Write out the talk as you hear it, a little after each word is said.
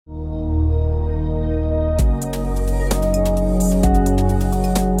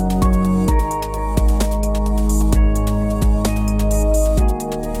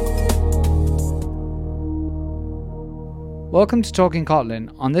Welcome to Talking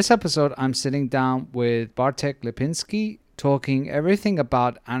Kotlin. On this episode, I'm sitting down with Bartek Lipinski, talking everything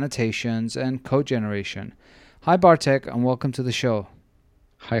about annotations and code generation. Hi, Bartek, and welcome to the show.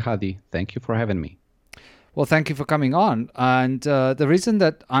 Hi, Hadi. Thank you for having me. Well, thank you for coming on. And the reason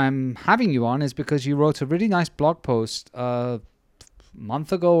that I'm having you on is because you wrote a really nice blog post a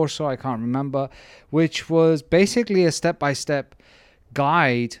month ago or so, I can't remember, which was basically a step-by-step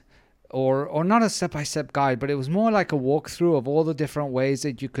guide or not a step-by-step guide, but it was more like a walkthrough of all the different ways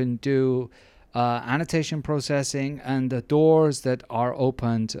that you can do annotation processing and the doors that are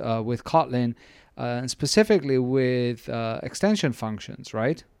opened with Kotlin, and specifically with extension functions,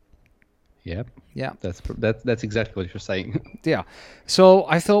 right? Yeah, Yeah. that's exactly what you're saying. Yeah. So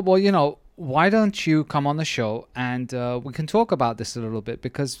I thought, well, why don't you come on the show and we can talk about this a little bit,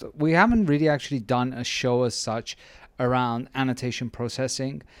 because we haven't really actually done a show as such around annotation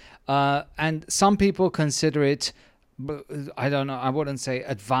processing. And some people consider it, I don't know, I wouldn't say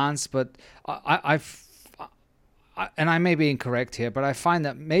advanced, but and I may be incorrect here, but I find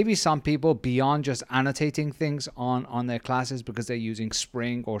that maybe some people, beyond just annotating things on their classes because they're using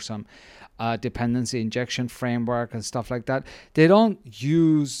Spring or some dependency injection framework and stuff like that, they don't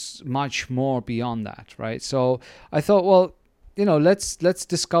use much more beyond that, right? So I thought, well, let's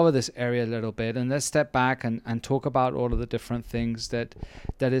discover this area a little bit, and let's step back and talk about all of the different things that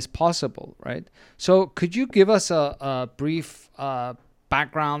is possible, right? So could you give us a brief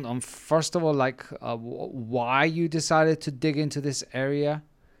background on, first of all, like why you decided to dig into this area?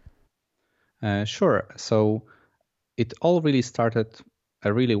 Sure. So it all really started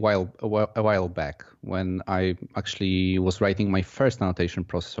a while back when I actually was writing my first annotation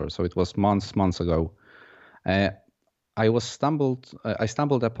processor. So it was months ago. Uh, I stumbled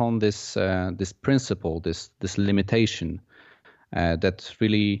upon this principle, this limitation that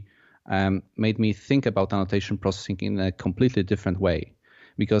really made me think about annotation processing in a completely different way,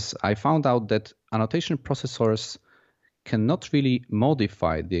 because I found out that annotation processors cannot really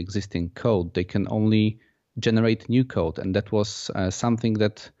modify the existing code. They can only generate new code, and that was something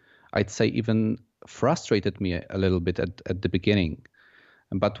that I'd say even frustrated me a little bit at the beginning.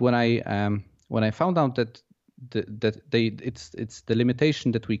 But when I found out that it's the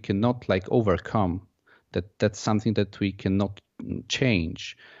limitation that we cannot like overcome, that's something that we cannot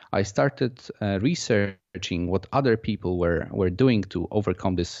change, I started researching what other people were doing to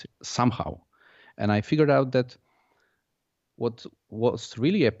overcome this somehow, and I figured out that what was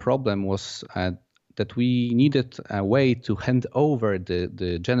really a problem was that we needed a way to hand over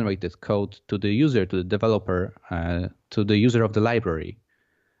the generated code to the user, to the developer, to the user of the library.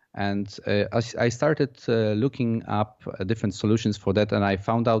 And I started looking up different solutions for that, and I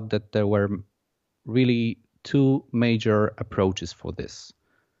found out that there were really two major approaches for this.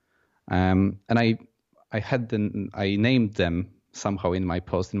 And I named them somehow in my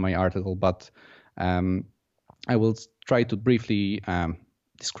post, in my article, but I will try to briefly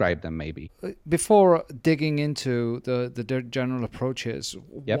describe them maybe. Before digging into the general approaches,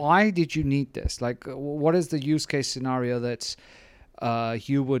 Yep. why did you need this? Like, what is the use case scenario that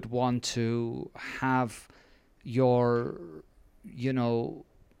you would want to have your, you know,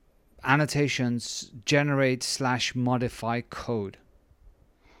 annotations generate slash modify code?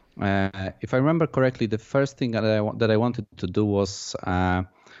 If I remember correctly, the first thing that I wanted to do was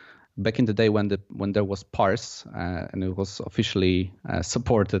back in the day when there was parse and it was officially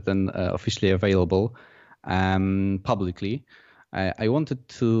supported and officially available publicly. I wanted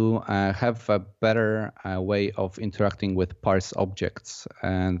to have a better way of interacting with parse objects,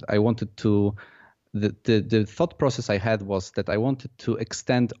 and I wanted to. The thought process I had was that I wanted to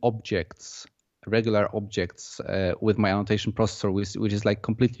extend objects, regular objects, with my annotation processor, which is like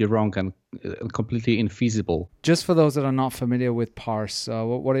completely wrong and completely infeasible. Just for those that are not familiar with parse,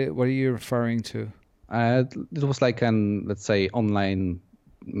 what are you referring to? It was like an, let's say, online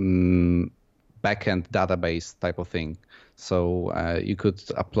backend database type of thing. So you could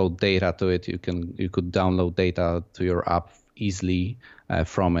upload data to it. You could download data to your app easily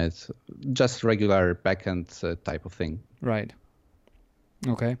from it. Just regular backend type of thing. Right.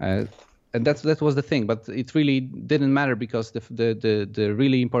 Okay. And that was the thing, but it really didn't matter, because the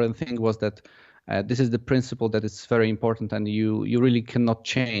really important thing was that this is the principle that is very important, and you really cannot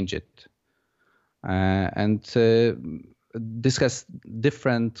change it. And this has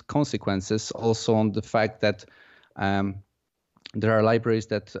different consequences also on the fact that there are libraries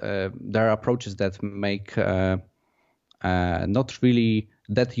there are approaches that make not really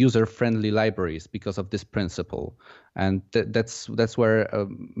that user-friendly libraries because of this principle, and that's where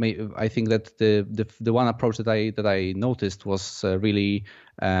I think that the one approach that I noticed was really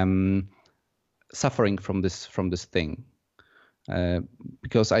suffering from this thing.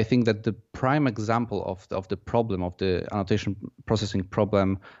 because I think that the prime example of the problem, of the annotation processing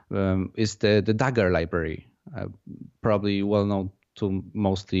problem, is the Dagger library, probably well known to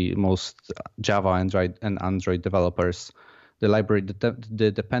most Java and Android developers. The library,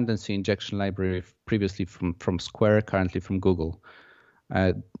 the dependency injection library, previously from Square, currently from Google.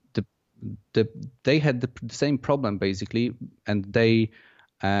 Uh, the, they had the same problem basically, and they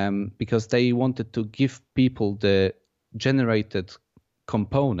because they wanted to give people the generated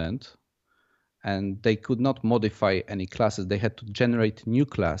component, and they could not modify any classes. They had to generate new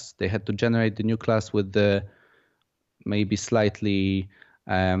class. They had to generate the new class with the maybe slightly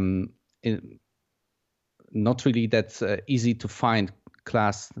not really that easy to find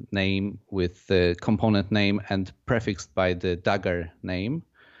class name with the component name and prefixed by the Dagger name.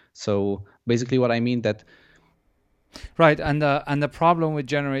 So basically what I mean that Right, and the problem with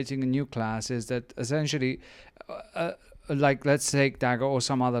generating a new class is that essentially, like let's take Dagger or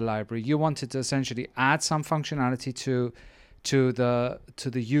some other library, you wanted to essentially add some functionality to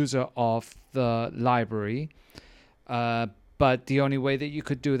the user of the library, but the only way that you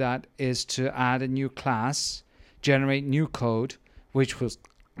could do that is to add a new class, generate new code, which was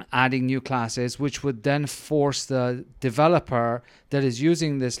adding new classes, which would then force the developer that is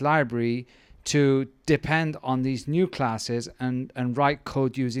using this library to depend on these new classes and write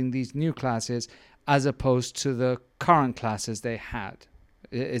code using these new classes as opposed to the current classes they had.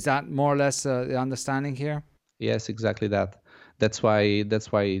 Is that more or less the understanding here? yes, exactly that. That's why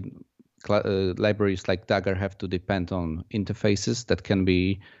libraries like Dagger have to depend on interfaces that can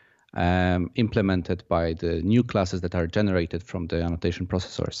be implemented by the new classes that are generated from the annotation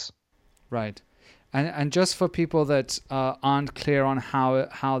processors. Right. And just for people that aren't clear on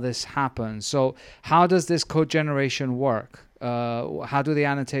how this happens, so how does this code generation work? How do the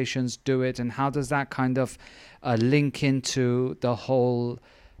annotations do it, and how does that kind of link into the whole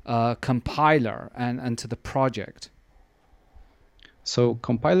compiler and to the project? So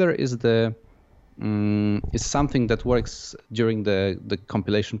compiler is is something that works during the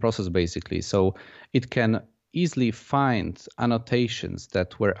compilation process basically. So it can easily find annotations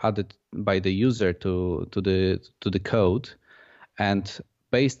that were added by the user to the code, and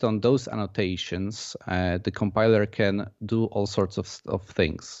based on those annotations, the compiler can do all sorts of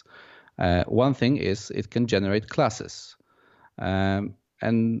things. One thing is it can generate classes,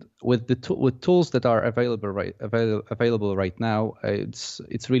 and with with tools that are available right now,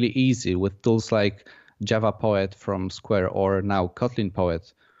 it's really easy with tools like Java Poet from Square or now Kotlin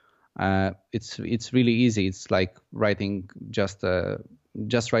Poet. It's really easy. It's like writing just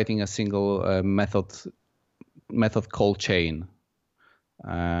writing a single method call chain.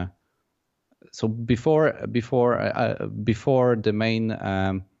 So before the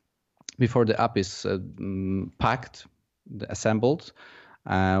main before the app is packed, assembled,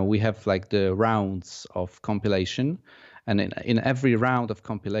 we have like the rounds of compilation, and in every round of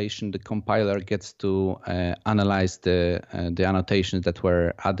compilation, the compiler gets to analyze the annotations that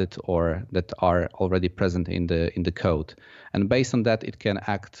were added or that are already present in the code, and based on that, it can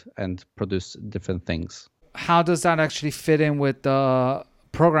act and produce different things. How does that actually fit in with the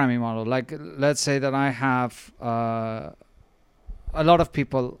programming model? Like, let's say that I have a lot of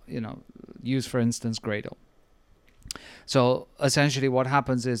people, use, for instance, Gradle. So essentially, what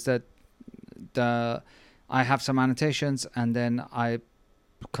happens is that I have some annotations, and then I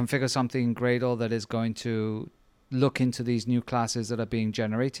configure something in Gradle that is going to look into these new classes that are being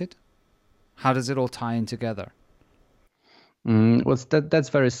generated. How does it all tie in together? Well, that's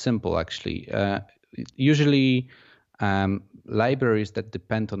very simple, actually. Usually, libraries that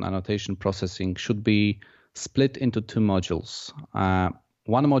depend on annotation processing should be split into two modules.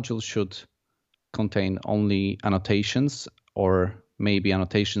 One module should contain only annotations, or maybe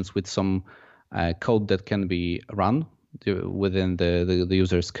annotations with some code that can be run within the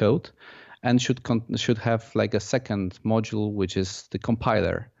user's code, and should have like a second module, which is the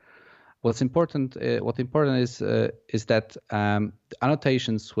compiler. What's important is that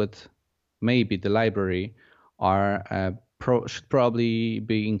annotations with maybe the library are should probably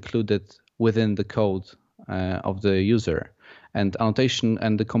be included within the code of the user, and annotation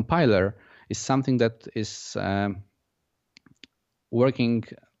and the compiler is something that is working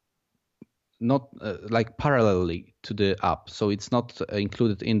not like parallelly to the app. So it's not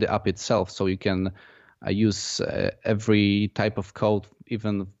included in the app itself. So you can use every type of code.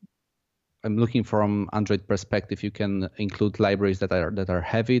 Even I'm looking from Android perspective, you can include libraries that are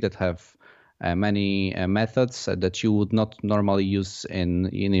heavy, that have many methods that you would not normally use in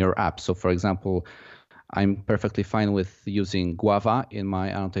your app. So for example, I'm perfectly fine with using Guava in my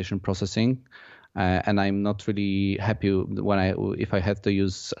annotation processing. and I'm not really happy when if I have to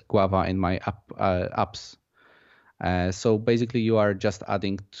use Guava in my apps. So basically, you are just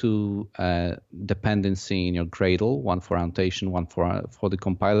adding two dependency in your Gradle, one for annotation, one for the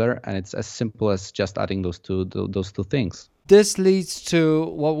compiler, and it's as simple as just adding those two things. This leads to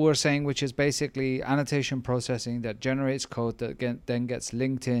what we're saying, which is basically annotation processing that generates code that then gets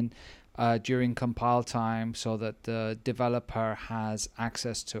linked in during compile time so that the developer has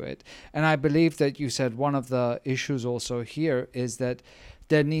access to it. And I believe that you said one of the issues also here is that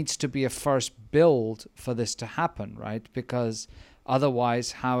there needs to be a first build for this to happen, right? Because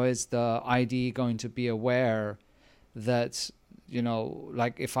otherwise, how is the IDE going to be aware that,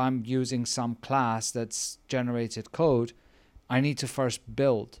 like if I'm using some class that's generated code, I need to first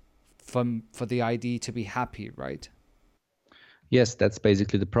build for the IDE to be happy, right? Yes, that's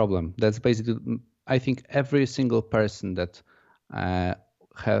basically the problem. That's basically, I think every single person that had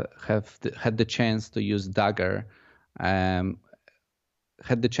the chance to use Dagger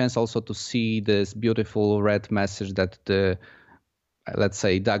had the chance also to see this beautiful red message that the, let's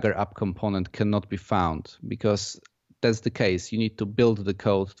say, Dagger app component cannot be found, because that's the case. You need to build the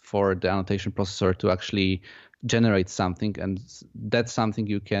code for the annotation processor to actually generate something, and that's something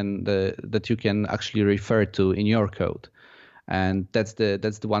that you can actually refer to in your code. And that's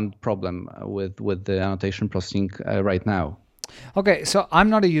the one problem with the annotation processing right now. Okay, so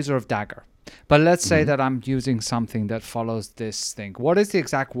I'm not a user of Dagger, but let's say that I'm using something that follows this thing. What is the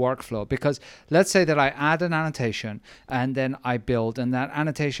exact workflow? Because let's say that I add an annotation and then I build, and that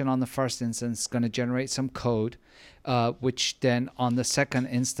annotation on the first instance is going to generate some code, which then on the second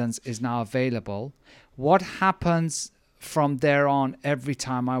instance is now available. What happens from there on every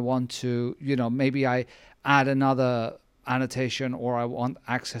time I want to, maybe I add another annotation or I want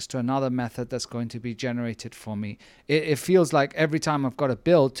access to another method that's going to be generated for me? It feels like every time I've got to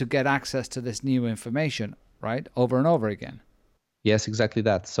build to get access to this new information, right? Over and over again. Yes, exactly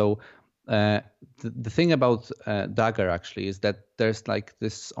that. So the thing about Dagger actually is that there's like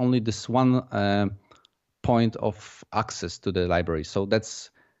only this one point of access to the library. So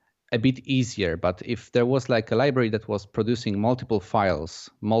that's a bit easier. But if there was like a library that was producing multiple files,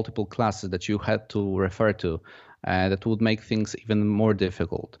 multiple classes that you had to refer to, that would make things even more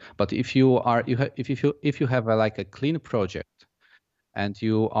difficult. But if you have like a clean project and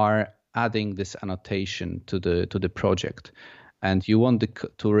you are adding this annotation to the project, and you want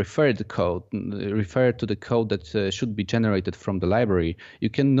to refer to the code that should be generated from the library,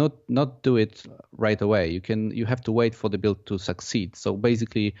 you can not do it right away. You have to wait for the build to succeed. So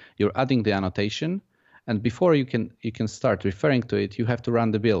basically, you're adding the annotation, and before you can start referring to it, you have to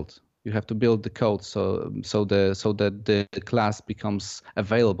run the build. You have to build the code so that the class becomes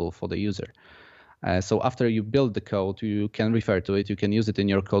available for the user. So after you build the code, you can refer to it. You can use it in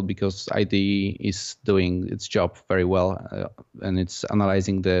your code because IDE is doing its job very well, and it's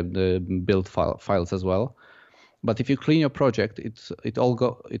analyzing the build files as well. But if you clean your project, it all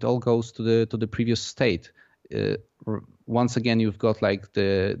goes to the previous state. Once again, you've got like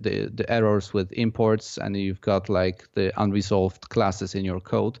the errors with imports, and you've got like the unresolved classes in your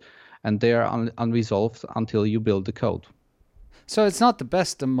code, and they are unresolved until you build the code. So it's not the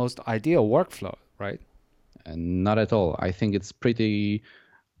best and most ideal workflow, right? And not at all. I think it's pretty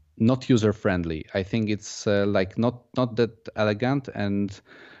not user friendly. I think it's like not that elegant, and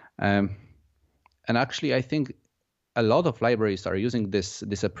actually I think a lot of libraries are using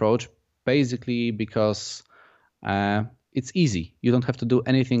this approach basically because it's easy. You don't have to do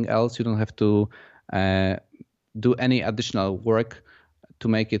anything else. You don't have to do any additional work to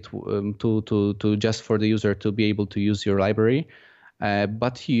make it to just for the user to be able to use your library.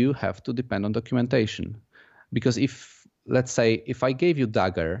 But you have to depend on documentation, because let's say if I gave you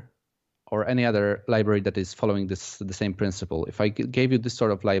Dagger or any other library that is following the same principle, if I gave you this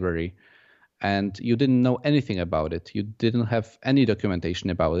sort of library and you didn't know anything about it, you didn't have any documentation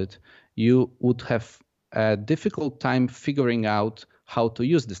about it, you would have a difficult time figuring out how to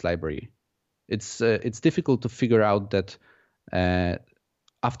use this library. It's difficult to figure out that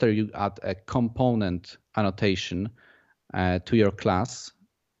after you add a component annotation to your class,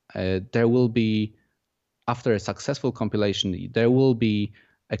 there will be, after a successful compilation, there will be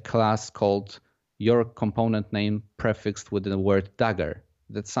a class called your component name prefixed with the word Dagger.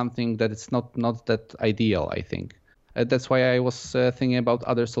 That's something that it's not that ideal, I think. That's why I was thinking about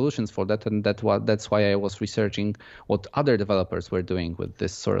other solutions for that, and that's why I was researching what other developers were doing with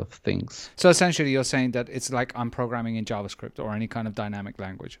this sort of things. So essentially, you're saying that it's like I'm programming in JavaScript or any kind of dynamic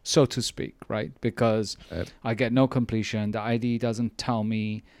language, so to speak, right? Because I get no completion. The IDE doesn't tell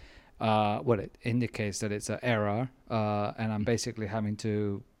me it indicates that it's an error, and I'm basically having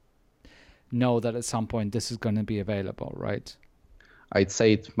to know that at some point this is going to be available, right? I'd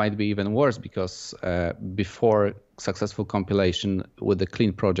say it might be even worse because before successful compilation with the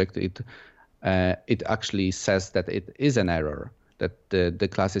clean project, it actually says that it is an error, that the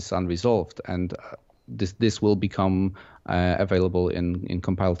class is unresolved, and this will become available in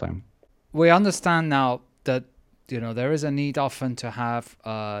compile time. We understand now that there is a need often to have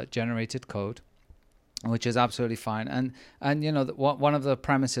generated code, which is absolutely fine. And one of the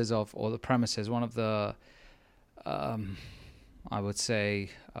premises one of the I would say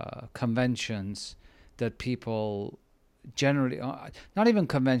conventions that people generally, not even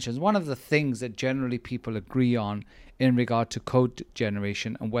conventions, one of the things that generally people agree on in regard to code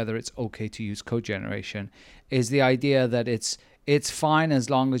generation and whether it's okay to use code generation is the idea that it's fine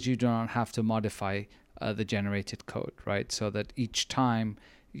as long as you do not have to modify the generated code, right? So that each time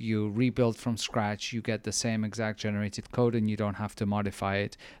you rebuild from scratch, you get the same exact generated code and you don't have to modify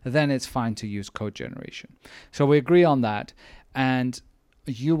it. Then it's fine to use code generation. So we agree on that. And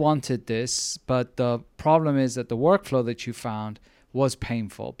you wanted this, but the problem is that the workflow that you found was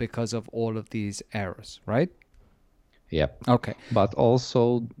painful because of all of these errors, right? Yeah. Okay. But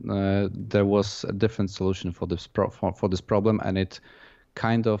also there was a different solution for this for this problem, and it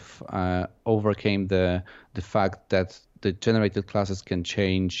kind of overcame the fact that the generated classes can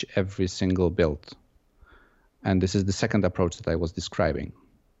change every single build. And this is the second approach that I was describing.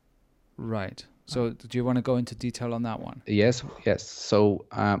 Right. So do you want to go into detail on that one? Yes. So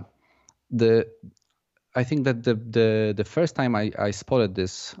I think that the first time I spotted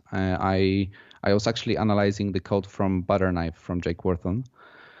this, I was actually analyzing the code from Butterknife from Jake Worthon.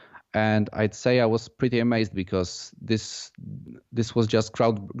 And I'd say I was pretty amazed because this was just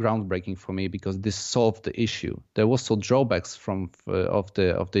groundbreaking for me, because this solved the issue. There was some drawbacks of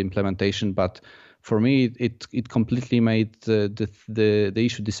the implementation, but for me it completely made the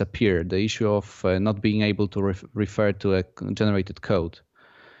issue disappear. The issue of not being able to refer to a generated code,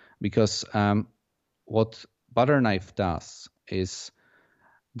 because what Butterknife does is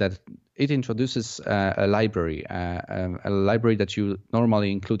that it introduces a library that you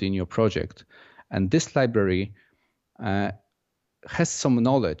normally include in your project, and this library has some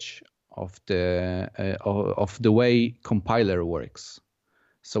knowledge of the way compiler works.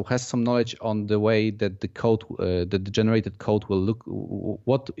 So has some knowledge on the way that the code, that the generated code will look,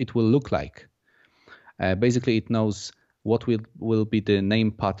 what it will look like. Basically, it knows what will be the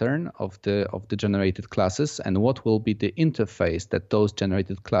name pattern of the generated classes and what will be the interface that those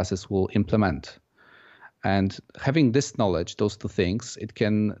generated classes will implement. And having this knowledge, those two things, it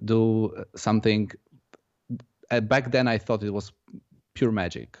can do something. Back then I thought it was pure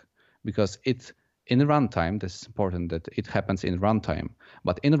magic, because in runtime, this is important that it happens in runtime,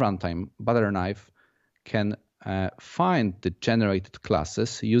 but in runtime, Butterknife can find the generated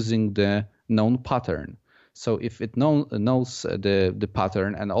classes using the known pattern. So if it knows the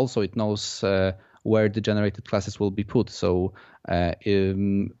pattern, and also it knows where the generated classes will be put. So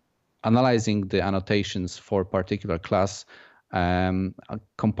analyzing the annotations for a particular class, a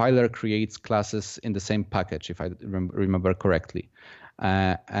compiler creates classes in the same package, if I remember correctly.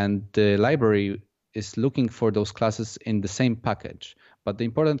 And the library is looking for those classes in the same package. But the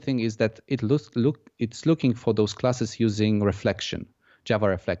important thing is that it's looking for those classes using reflection, Java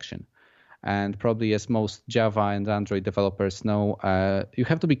reflection. And probably, as most Java and Android developers know, you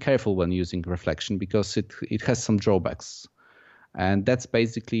have to be careful when using reflection, because it has some drawbacks. And that's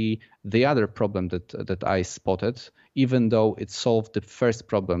basically the other problem that I spotted, even though it solved the first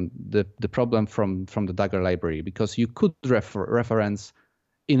problem, the problem from the Dagger library, because you could reference,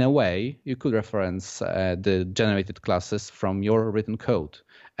 in a way, you could reference the generated classes from your written code.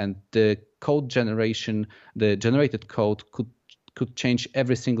 And the code generation, the generated code could change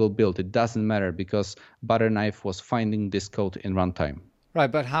every single build. It doesn't matter, because Butterknife was finding this code in runtime. Right,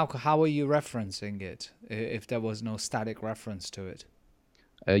 but how are you referencing it if there was no static reference to it?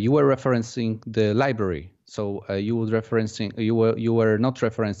 You were referencing the library, so you were not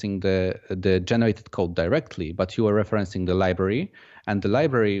referencing the generated code directly, but you were referencing the library, and the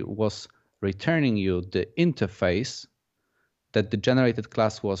library was returning you the interface that the generated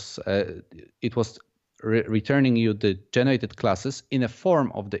class was. It was returning you the generated classes in a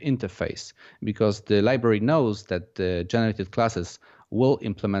form of the interface, because the library knows that the generated classes will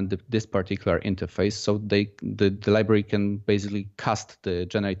implement this particular interface. So the library can basically cast the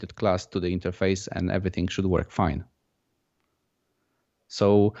generated class to the interface, and everything should work fine.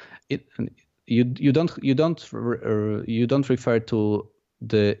 So you don't refer to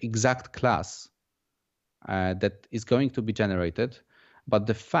the exact class that is going to be generated, but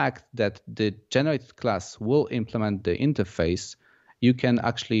the fact that the generated class will implement the interface, you can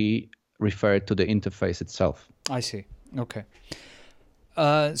actually refer to the interface itself. I see. Okay.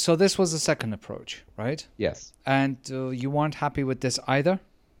 So this was the second approach, right? Yes. And you weren't happy with this either?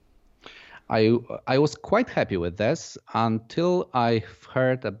 I was quite happy with this until I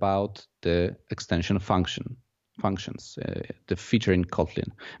heard about the extension functions, the feature in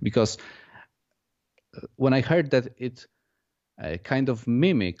Kotlin, because when I heard that it kind of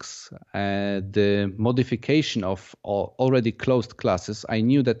mimics the modification of already closed classes, I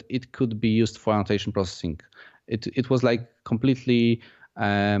knew that it could be used for annotation processing. It was like completely.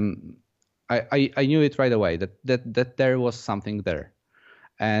 I knew it right away that there was something there.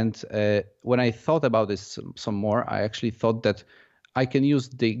 And when I thought about this some more, I actually thought that I can use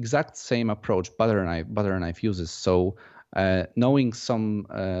the exact same approach Butterknife uses. So knowing some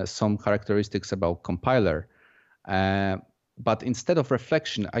characteristics about compiler, but instead of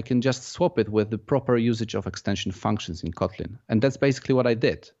reflection, I can just swap it with the proper usage of extension functions in Kotlin. And that's basically what I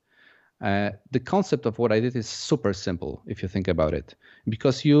did. The concept of what I did is super simple if you think about it,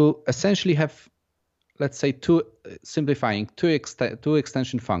 because you essentially have, let's say, two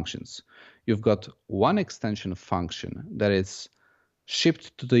extension functions. You've got one extension function that is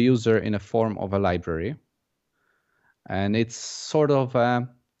shipped to the user in a form of a library, and it's sort of a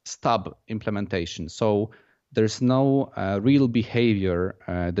stub implementation. So there's no real behavior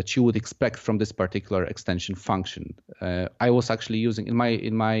that you would expect from this particular extension function. I was actually using in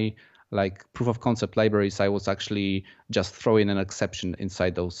my like proof of concept libraries, I was actually just throwing an exception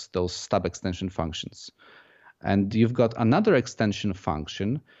inside those stub extension functions. And you've got another extension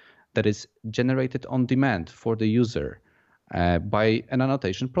function that is generated on demand for the user by an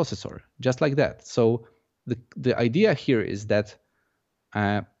annotation processor, just like that. So the idea here is that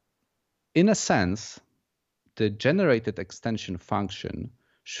in a sense, the generated extension function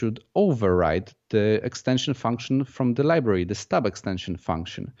should override the extension function from the library, the stub extension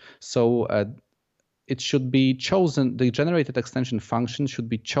function. So it should be chosen, the generated extension function should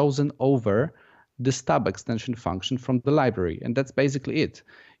be chosen over the stub extension function from the library. And that's basically it.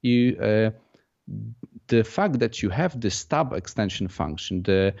 The fact that you have the stub extension function,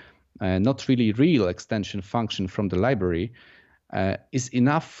 the not really real extension function from the library, is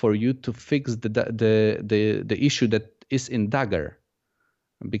enough for you to fix the issue that is in Dagger,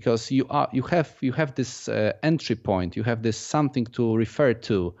 because you have this entry point, you have this something to refer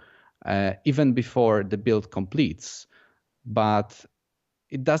to even before the build completes, but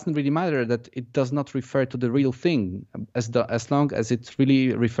it doesn't really matter that it does not refer to the real thing as long as it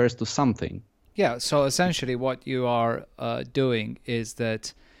really refers to something. Yeah. So essentially, what you are doing is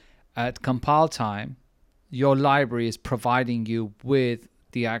that at compile time, your library is providing you with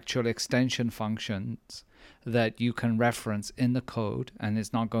the actual extension functions that you can reference in the code, and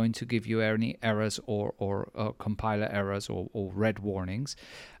it's not going to give you any errors or compiler errors or red warnings.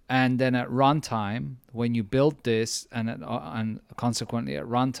 And then at runtime, when you build this, and consequently at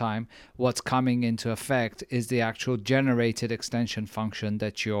runtime, what's coming into effect is the actual generated extension function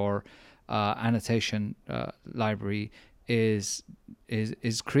that your annotation library is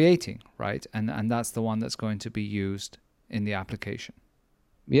creating, right? And that's the one that's going to be used in the application.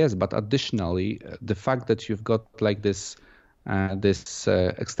 Yes, but additionally, the fact that you've got like this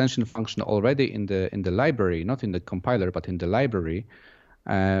extension function already in the library, not in the compiler, but in the library,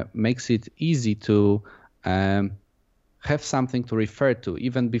 makes it easy to have something to refer to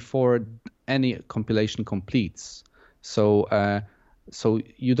even before any compilation completes. So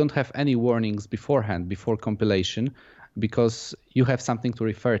you don't have any warnings beforehand, before compilation, because you have something to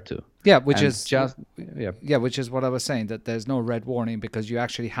refer to. Yeah, which is what I was saying, that there's no red warning because you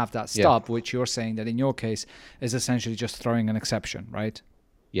actually have that stub, which you're saying that in your case is essentially just throwing an exception, right?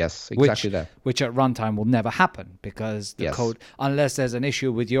 Yes, exactly that. Which at runtime will never happen because the code, unless there's an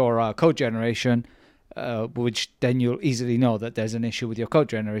issue with your code generation, which then you'll easily know that there's an issue with your code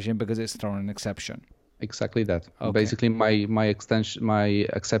generation because it's thrown an exception. Exactly that. Okay. Basically, my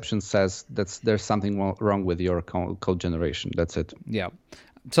exception says that there's something wrong with your code generation. That's it. Yeah.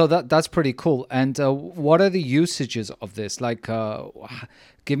 So that's pretty cool. And what are the usages of this? Like,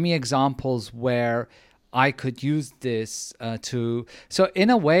 give me examples where I could use this to. So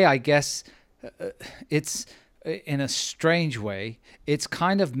in a way, I guess it's in a strange way, it's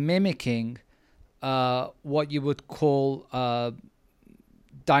kind of mimicking what you would call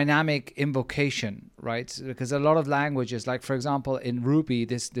dynamic invocation, right? Because a lot of languages, like for example in Ruby,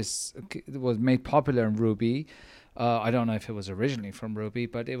 this was made popular in Ruby. I don't know if it was originally from Ruby,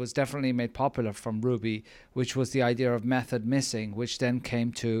 but it was definitely made popular from Ruby, which was the idea of method missing, which then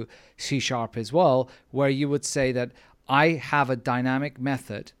came to C# as well, where you would say that I have a dynamic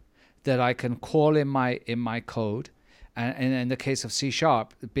method that I can call in my code, And in the case of C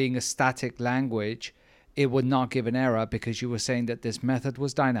sharp, being a static language, it would not give an error because you were saying that this method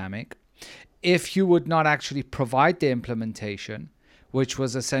was dynamic. If you would not actually provide the implementation, which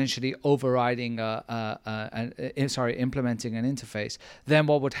was essentially overriding implementing an interface, then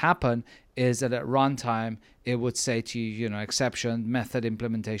what would happen is that at runtime it would say to you, exception method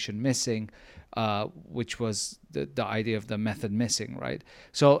implementation missing, which was the idea of the method missing, right?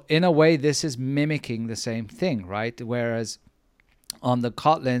 So in a way, this is mimicking the same thing, right? Whereas on the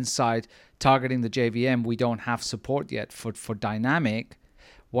Kotlin side, targeting the JVM, we don't have support yet for dynamic.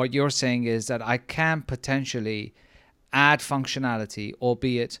 What you're saying is that I can potentially add functionality,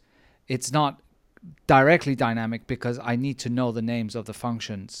 albeit it's not directly dynamic because I need to know the names of the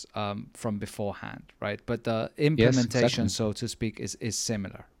functions from beforehand, right? But the implementation, yes, exactly. so to speak, is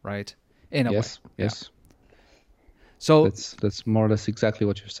similar, right? In a way. Yes. So that's more or less exactly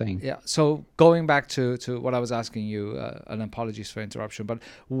what you're saying. yeah. So going back to what I was asking you, and apologies for interruption, but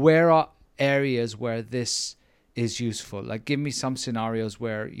where are areas where this is useful? Like, give me some scenarios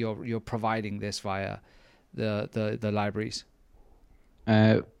where you're providing this via the libraries.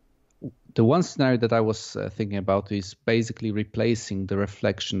 The one scenario that I was thinking about is basically replacing the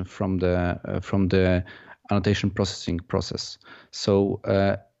reflection from the annotation processing process. So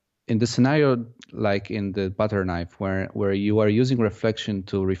in the scenario like in the butter knife, where you are using reflection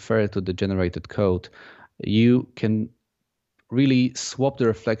to refer to the generated code, you can really swap the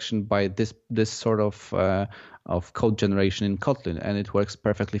reflection by this sort of code generation in Kotlin, and it works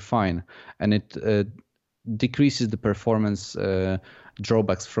perfectly fine. And it decreases the performance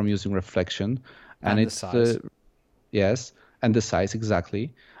drawbacks from using reflection, and the size. Yes, and the size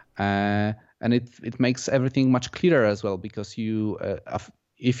exactly, and it makes everything much clearer as well, because you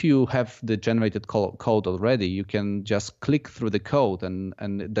if you have the generated code already, you can just click through the code, and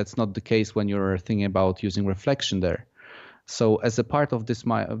that's not the case when you're thinking about using reflection there. So as a part of this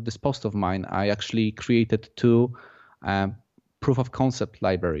post of mine, I actually created two proof of concept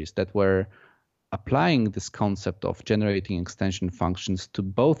libraries that were applying this concept of generating extension functions to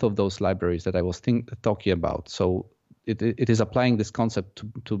both of those libraries that I was talking about. So it is applying this concept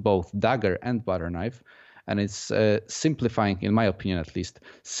to both Dagger and Butterknife, and it's simplifying, in my opinion at least,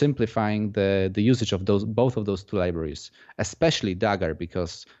 simplifying the usage of both of those two libraries, especially Dagger,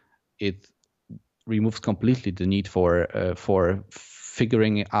 because it removes completely the need for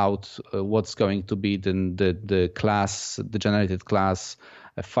figuring out what's going to be the class, the generated class,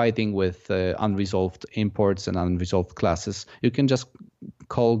 fighting with unresolved imports and unresolved classes. You can just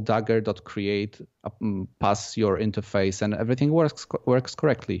call dagger.create, pass your interface, and everything works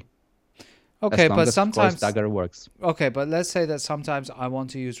correctly. Okay, but sometimes Dagger works. Okay, but let's say that sometimes I want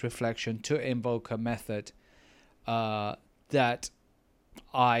to use reflection to invoke a method that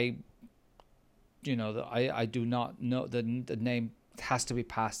I do not know the name has to be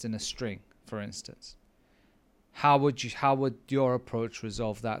passed in a string, for instance. How would your approach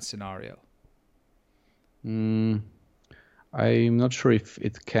resolve that scenario? I'm not sure if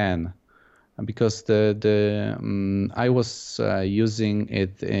it can, because I was using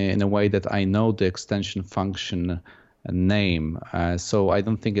it in a way that I know the extension function name, so I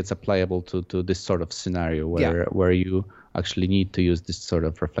don't think it's applicable to this sort of scenario where you actually need to use this sort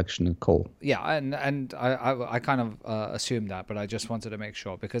of reflection call. Yeah, and I kind of assumed that, but I just wanted to make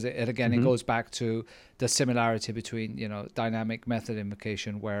sure, because it again, it goes back to the similarity between dynamic method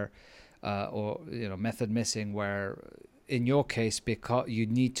invocation where or method missing, where in your case, because you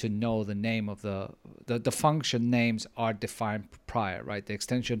need to know the name of the function names are defined prior, right? The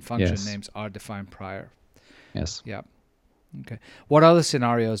extension function names are defined prior. Yes. Yeah. Okay. What other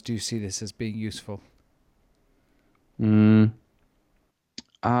scenarios do you see this as being useful?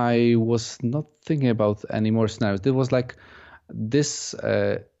 I was not thinking about any more scenarios. There was like this,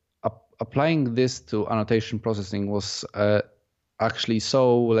 applying this to annotation processing was actually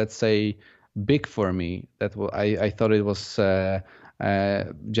so, let's say, big for me that I thought it was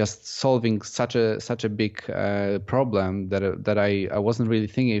just solving such a big problem that I wasn't really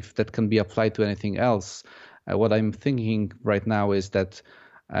thinking if that can be applied to anything else. What I'm thinking right now is that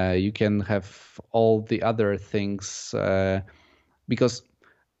you can have all the other things, because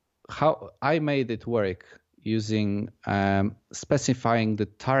how I made it work using specifying the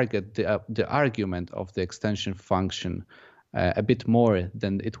target, the argument of the extension function a bit more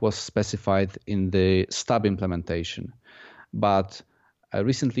than it was specified in the stub implementation. But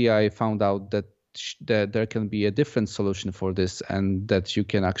recently I found out that there can be a different solution for this, and that you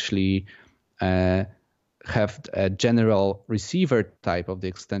can actually have a general receiver type of the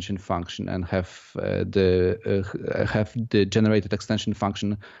extension function and have the generated extension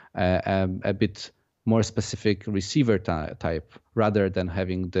function a bit more specific receiver type rather than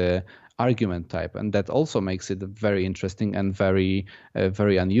having the argument type, and that also makes it very interesting and very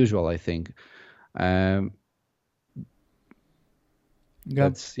unusual, I think.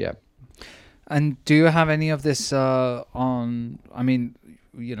 That's yeah. And do you have any of this on? I mean,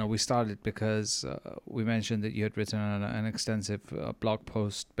 we started because we mentioned that you had written an extensive blog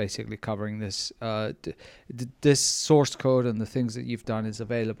post basically covering this. This source code and the things that you've done is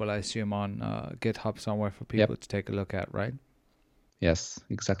available, I assume, on GitHub somewhere for people to take a look at, right? Yes,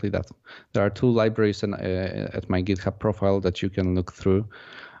 exactly that. There are 2 libraries at my GitHub profile that you can look through.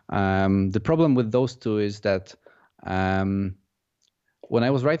 The problem with those 2 is that when I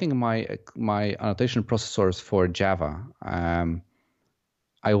was writing my annotation processors for Java,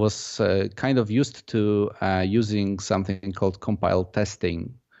 I was kind of used to using something called compile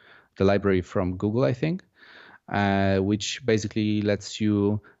testing, the library from Google, I think, which basically lets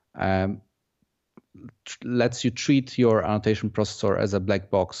you treat your annotation processor as a black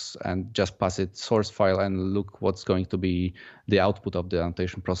box and just pass it source file and look what's going to be the output of the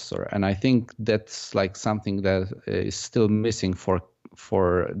annotation processor. And I think that's like something that is still missing for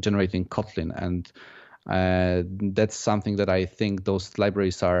generating Kotlin, and that's something that I think those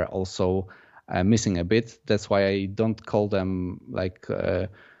libraries are also missing a bit. That's why I don't call them like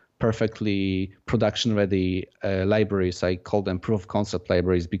perfectly production ready libraries. I call them proof of concept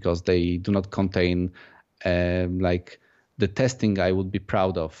libraries because they do not contain like the testing I would be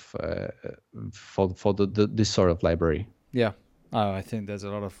proud of for this sort of library. Yeah, I think there's a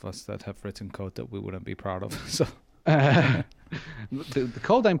lot of us that have written code that we wouldn't be proud of. So the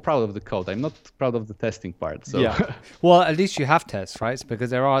code, I'm proud of the code. I'm not proud of the testing part. So. Yeah. Well, at least you have tests, right? Because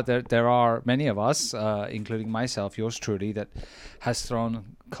there are many of us, including myself, yours truly, that has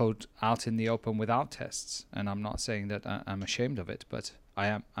thrown code out in the open without tests. And I'm not saying that I'm ashamed of it, but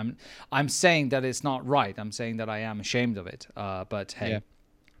I'm saying that it's not right. I'm saying that I am ashamed of it. But hey,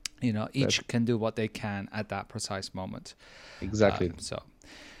 each can do what they can at that precise moment. Exactly. So.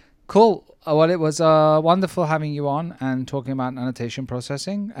 Cool. Well, it was wonderful having you on and talking about annotation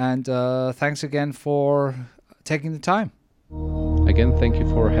processing. And thanks again for taking the time. Again, thank you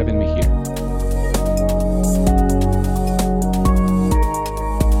for having me here.